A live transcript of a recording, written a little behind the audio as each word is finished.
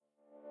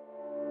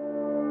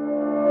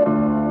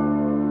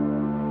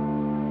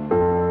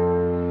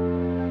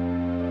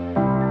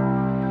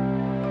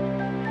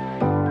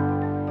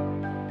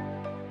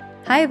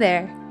Hi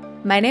there!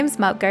 My name's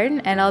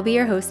Maltgarden and I'll be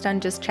your host on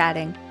Just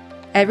Chatting.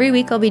 Every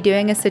week I'll be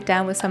doing a sit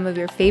down with some of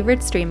your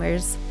favorite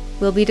streamers.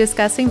 We'll be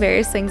discussing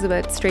various things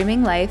about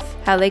streaming life,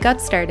 how they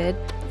got started,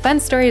 fun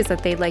stories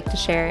that they'd like to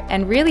share,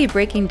 and really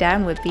breaking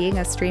down what being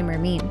a streamer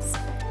means.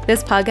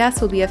 This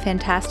podcast will be a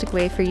fantastic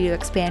way for you to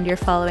expand your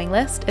following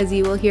list, as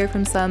you will hear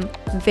from some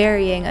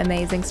varying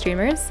amazing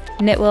streamers,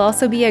 and it will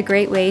also be a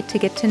great way to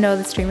get to know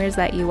the streamers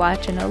that you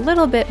watch in a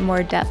little bit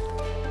more depth.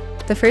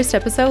 The first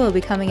episode will be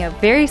coming out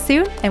very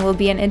soon and will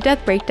be an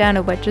in-depth breakdown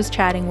of what Just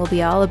Chatting will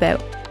be all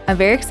about. I'm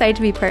very excited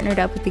to be partnered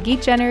up with the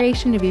Geek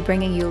Generation to be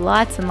bringing you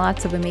lots and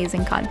lots of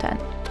amazing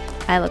content.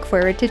 I look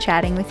forward to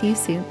chatting with you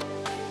soon.